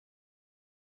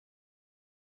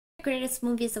Greatest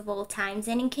movies of all times,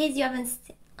 and in case you haven't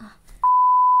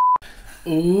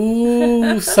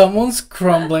Ooh, someone's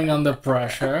crumbling under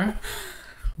pressure.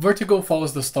 Vertigo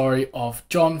follows the story of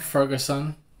John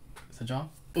Ferguson. Is it John?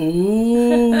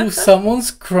 Ooh, someone's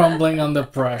crumbling under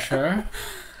pressure.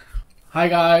 Hi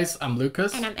guys, I'm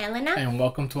Lucas. And I'm Elena. And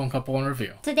welcome to Uncouple and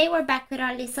Review. Today we're back with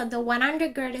our list of the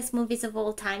 100 greatest movies of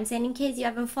all times, and in case you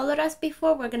haven't followed us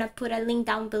before, we're gonna put a link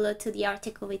down below to the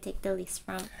article we take the list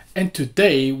from. And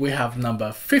today we have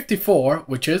number 54,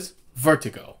 which is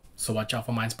Vertigo. So watch out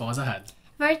for mind spoilers ahead.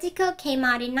 Vertigo came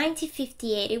out in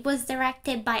 1958. It was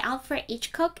directed by Alfred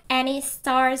Hitchcock, and it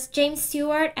stars James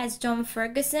Stewart as John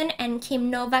Ferguson and Kim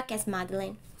Novak as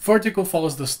Madeline. Vertigo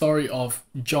follows the story of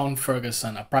John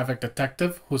Ferguson, a private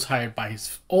detective who's hired by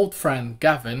his old friend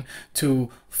Gavin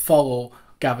to follow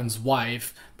Gavin's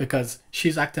wife because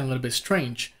she's acting a little bit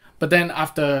strange. But then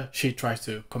after she tries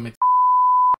to commit,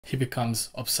 he becomes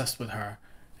obsessed with her,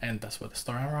 and that's where the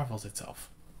story unravels itself.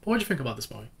 What do you think about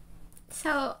this movie?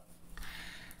 So,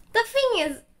 the thing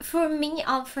is, for me,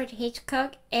 Alfred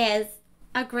Hitchcock is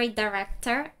a great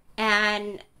director,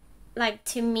 and like,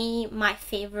 to me, my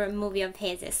favorite movie of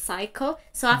his is Psycho.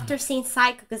 So after seeing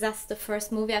Psycho, because that's the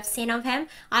first movie I've seen of him,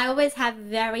 I always have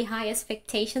very high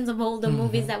expectations of all the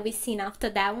movies that we've seen after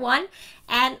that one,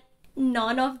 and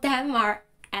none of them are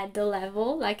at the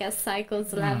level, like at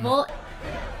Psycho's level.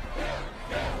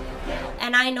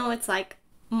 And I know it's like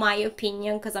my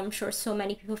opinion, because I'm sure so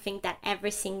many people think that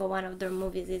every single one of their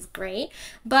movies is great.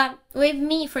 But with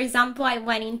me, for example, I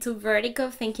went into Vertigo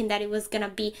thinking that it was gonna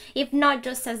be, if not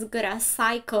just as good as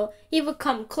Psycho, it would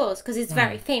come close because it's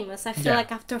very famous. I feel like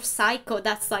after Psycho,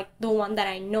 that's like the one that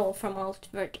I know from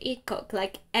Alfred Hitchcock.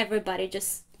 Like, everybody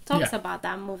just talks about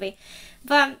that movie.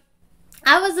 But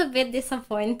I was a bit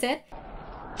disappointed.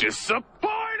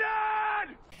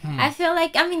 I feel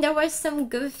like, I mean, there were some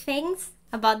good things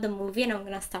about the movie, and I'm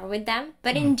gonna start with them,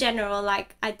 but in general,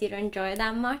 like, I didn't enjoy it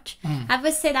that much. I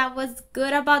would say that was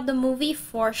good about the movie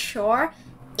for sure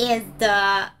is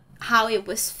how it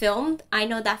was filmed. I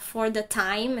know that for the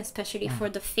time, especially for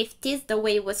the 50s, the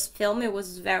way it was filmed, it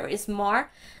was very smart.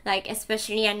 Like,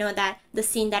 especially I know that the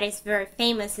scene that is very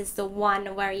famous is the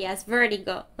one where he has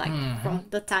vertigo, like from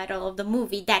the title of the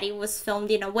movie, that it was filmed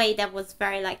in a way that was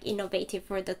very like innovative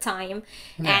for the time,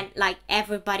 and like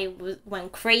everybody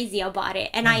went crazy about it.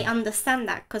 And I understand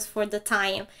that because for the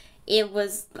time it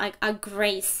was like a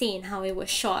great scene how it was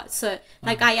shot. So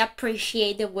like I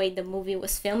appreciate the way the movie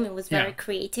was filmed. It was very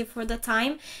creative for the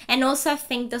time. And also I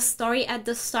think the story at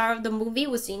the start of the movie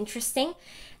was interesting.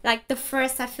 Like the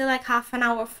first, I feel like half an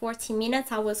hour, 40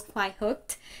 minutes, I was quite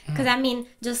hooked. Because I mean,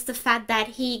 just the fact that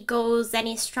he goes and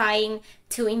he's trying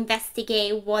to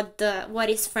investigate what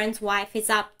his friend's wife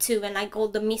is up to, and like all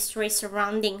the mystery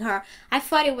surrounding her. I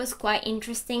thought it was quite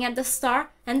interesting at the start,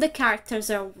 and the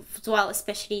characters are as well,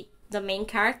 especially the main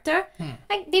character.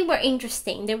 Like, they were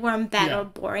interesting. They weren't bad or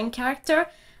boring character,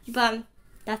 but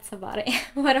that's about it.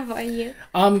 What about you?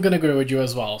 I'm gonna agree with you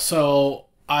as well. So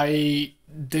I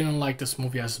didn't like this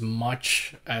movie as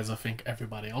much as I think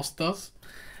everybody else does.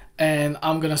 And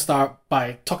I'm gonna start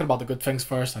by talking about the good things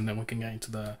first, and then we can get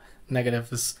into the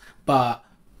negatives. But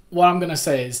what I'm gonna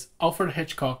say is Alfred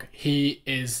Hitchcock, he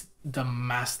is the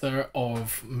master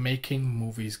of making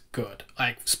movies good.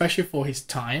 Like, especially for his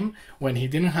time when he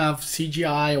didn't have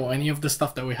CGI or any of the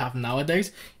stuff that we have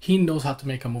nowadays, he knows how to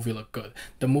make a movie look good.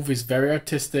 The movie is very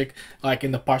artistic, like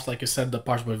in the parts, like you said, the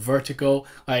parts with Vertigo,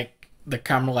 like the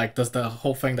camera like does the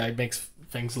whole thing that makes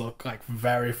things look like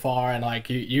very far, and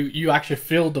like you actually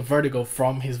feel the vertigo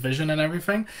from his vision and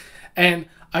everything. And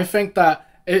I think that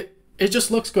it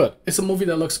just looks good. It's a movie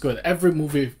that looks good. Every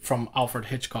movie from Alfred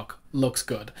Hitchcock looks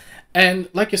good. And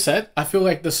like you said, I feel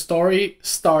like the story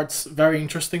starts very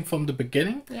interesting from the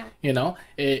beginning. You know,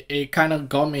 it kind of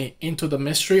got me into the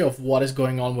mystery of what is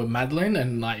going on with Madeline,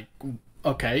 and like,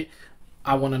 okay,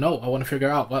 I want to know. I want to figure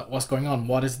out what's going on.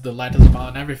 What is the letters about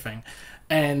and everything.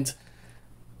 And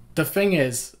the thing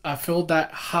is, I feel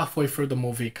that halfway through the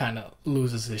movie kind of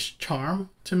loses its charm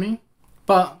to me.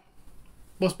 But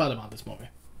what's bad about this movie?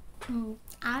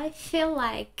 I feel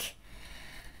like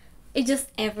it's just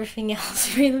everything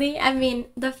else, really. I mean,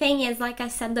 the thing is, like I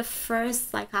said, the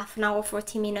first like half an hour,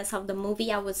 40 minutes of the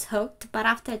movie, I was hooked. But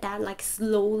after that, like,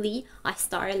 slowly, I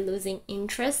started losing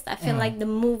interest. I feel like the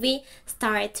movie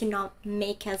started to not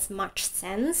make as much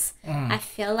sense, I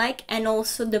feel like. And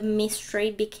also the mystery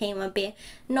became a bit,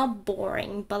 not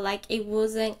boring, but like it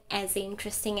wasn't as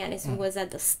interesting as it was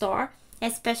at the start.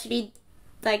 Especially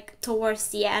like towards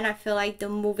the end, I feel like the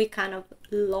movie kind of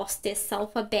lost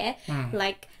itself a bit.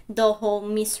 Like the whole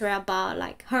mystery about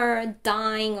like her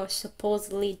dying or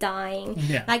supposedly dying.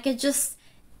 Like it just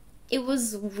it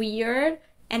was weird,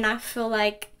 and I feel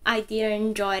like I didn't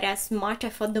enjoy it as much. I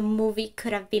thought the movie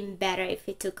could have been better if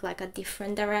it took like a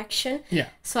different direction. Yeah.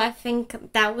 So I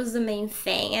think that was the main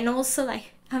thing. And also,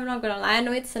 like, I'm not gonna lie, I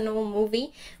know it's an old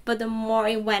movie, but the more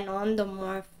it went on, the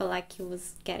more I feel like it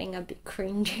was getting a bit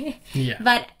cringy. Yeah.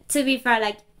 But to be fair,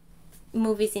 like,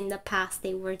 movies in the past,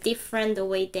 they were different. The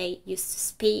way they used to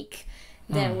speak,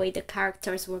 the way the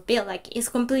characters were built, like, it's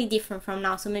completely different from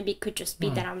now. So maybe it could just be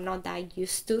that I'm not that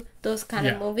used to those kind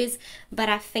of movies. But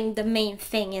I think the main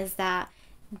thing is that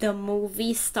the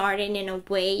movie started in a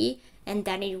way, and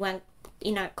then it went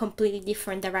in a completely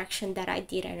different direction that I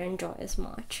didn't enjoy as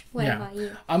much. What about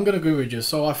you? I'm gonna agree with you.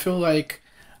 So I feel like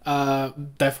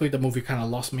definitely the movie kind of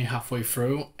lost me halfway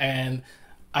through, and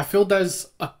I feel there's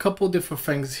a couple different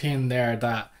things here and there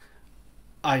that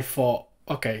I thought,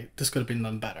 okay, this could have been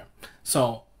done better.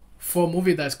 So for a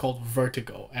movie that's called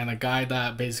Vertigo, and a guy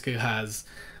that basically has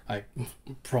like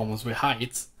problems with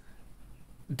heights,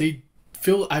 I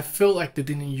feel like they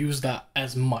didn't use that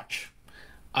as much.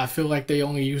 I feel like they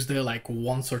only used it like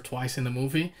once or twice in the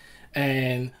movie,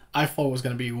 and I thought it was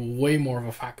gonna be way more of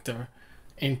a factor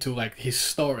into like his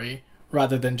story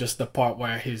rather than just the part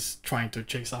where he's trying to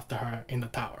chase after her in the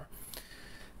tower.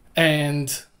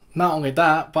 And not only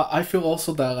that, but I feel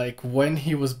also that like when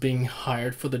he was being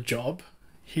hired for the job,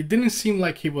 he didn't seem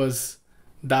like he was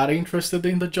that interested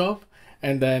in the job.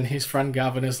 And then his friend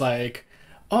Gavin is like,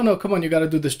 oh no, come on, you gotta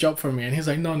do this job for me. And he's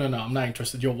like, no, I'm not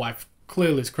interested. Your wife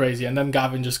clearly is crazy. And then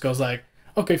Gavin just goes like,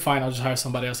 okay, fine, I'll just hire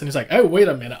somebody else. And he's like, oh, wait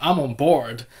a minute, I'm on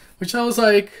board. Which I was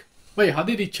like, wait, how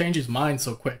did he change his mind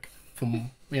so quick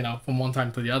from one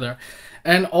time to the other?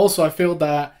 And also I feel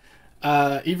that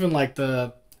even like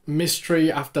the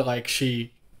mystery after like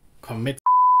she commits,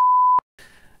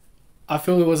 I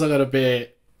feel it was a little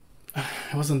bit,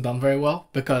 it wasn't done very well,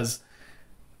 because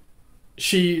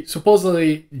she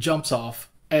supposedly jumps off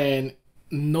and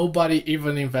nobody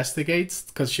even investigates,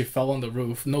 because she fell on the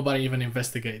roof. Nobody even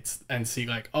investigates and see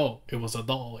like, oh, it was a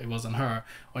doll, it wasn't her,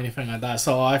 or anything like that.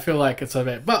 So I feel like it's a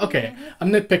bit, but okay,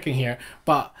 I'm nitpicking here,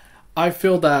 but I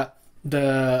feel that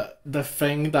the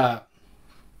thing that,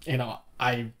 you know,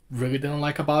 I really didn't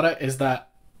like about it is that,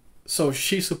 so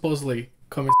she supposedly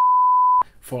commits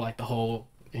for like the whole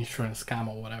insurance scam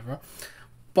or whatever,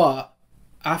 but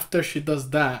after she does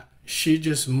that, she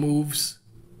just moves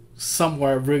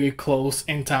somewhere really close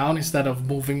in town instead of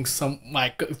moving some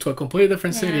like to a completely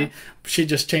different city. She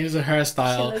just changes her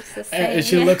hairstyle.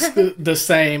 She looks the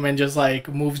same and just like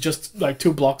moves just like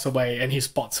 2 blocks away, and he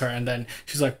spots her, and then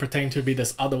she's like pretending to be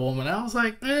this other woman. I was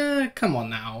like, come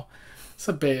on now, it's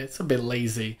a bit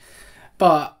lazy.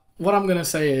 But what I'm gonna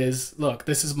say is, look,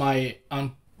 this is my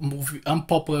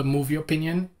unpopular movie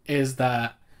opinion, is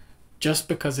that just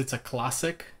because it's a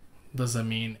classic doesn't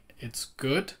mean it's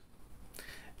good.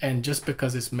 And just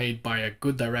because it's made by a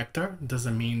good director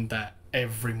doesn't mean that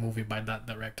every movie by that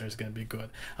director is going to be good.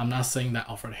 I'm not saying that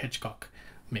Alfred Hitchcock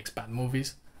makes bad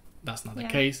movies. That's not the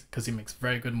case, because he makes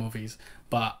very good movies.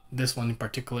 But this one in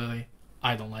particularly,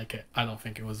 I don't like it. I don't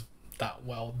think it was that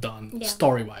well done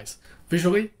story-wise.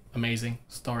 Visually, amazing.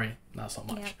 Story, not so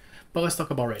much. But let's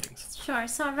talk about ratings. Sure.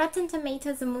 So on Rotten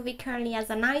Tomatoes, the movie currently has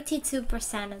a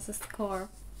 92% as a score.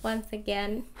 Once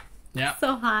again,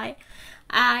 so high.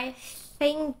 I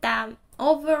think that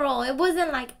overall it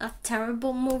wasn't like a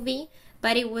terrible movie,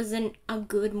 but it wasn't a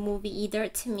good movie either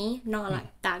to me. Not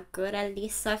like that good, at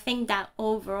least. So I think that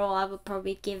overall I would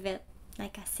probably give it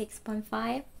like a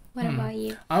 6.5. What about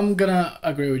you? I'm gonna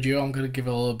agree with you. I'm gonna give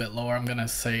it a little bit lower. I'm gonna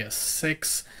say a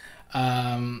 6.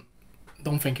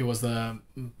 Don't think it was the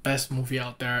best movie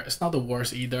out there. It's not the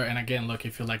worst either. And again, look,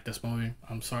 if you like this movie,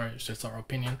 I'm sorry, it's just our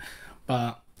opinion.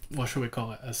 But what should we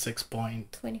call it? A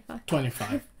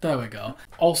 6.25. There we go.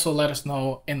 Also, let us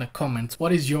know in the comments,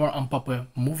 what is your unpopular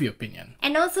movie opinion?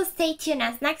 And also stay tuned,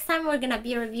 as next time we're gonna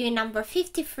be reviewing number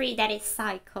 53, that is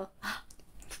Psycho.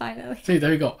 Finally. See,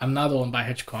 there you go. Another one by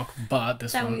Hitchcock, but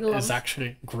this one is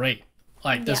actually great.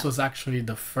 Like, this was actually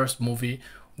the first movie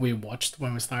we watched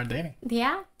when we started dating.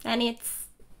 Yeah, and it's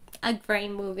a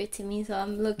great movie to me, so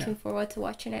I'm looking forward to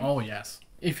watching it. Oh, yes.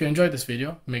 If you enjoyed this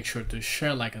video, make sure to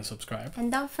share, like, and subscribe.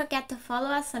 And don't forget to follow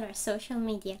us on our social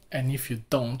media. And if you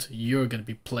don't, you're going to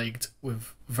be plagued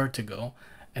with vertigo.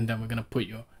 And then we're going to put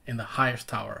you in the highest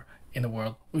tower in the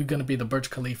world. We're going to be the Burj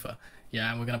Khalifa.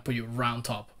 Yeah, and we're going to put you round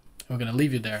top. And we're going to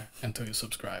leave you there until you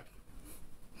subscribe.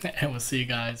 And we'll see you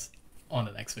guys on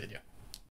the next video.